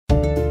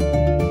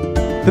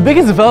The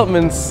biggest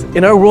developments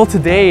in our world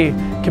today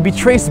can be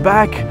traced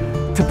back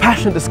to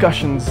passionate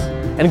discussions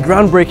and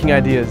groundbreaking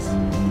ideas.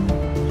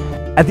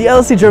 At the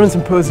LSE German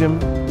Symposium,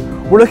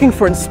 we're looking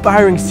for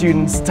inspiring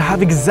students to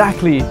have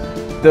exactly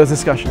those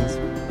discussions.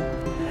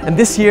 And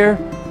this year,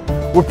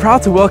 we're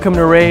proud to welcome an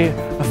array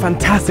of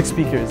fantastic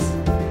speakers,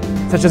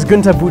 such as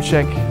Günther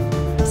Butschek,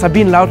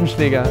 Sabine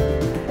Lautenschläger,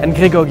 and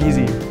Gregor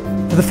Gysi.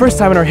 For the first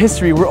time in our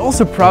history, we're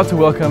also proud to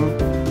welcome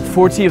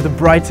 40 of the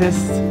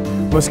brightest,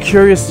 most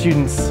curious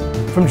students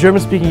from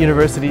German-speaking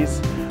universities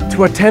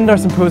to attend our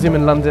symposium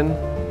in London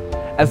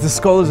as the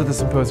scholars of the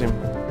symposium.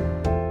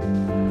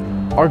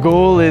 Our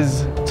goal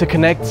is to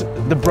connect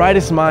the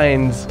brightest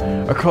minds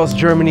across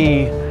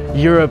Germany,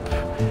 Europe,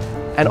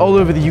 and all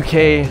over the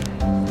UK,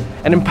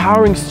 and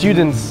empowering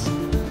students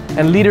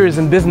and leaders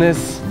in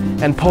business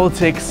and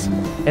politics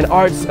and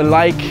arts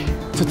alike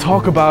to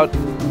talk about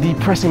the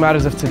pressing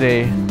matters of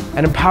today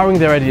and empowering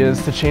their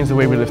ideas to change the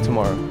way we live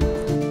tomorrow.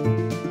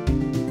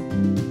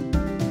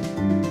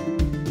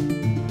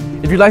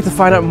 If you'd like to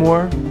find out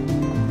more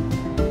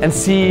and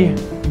see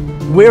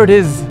where it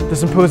is the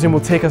symposium will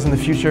take us in the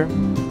future,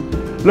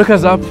 look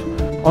us up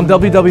on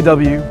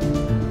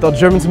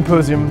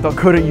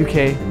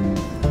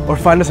www.germansymposium.co.uk or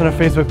find us on our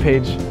Facebook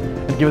page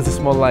and give us a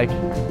small like.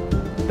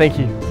 Thank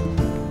you.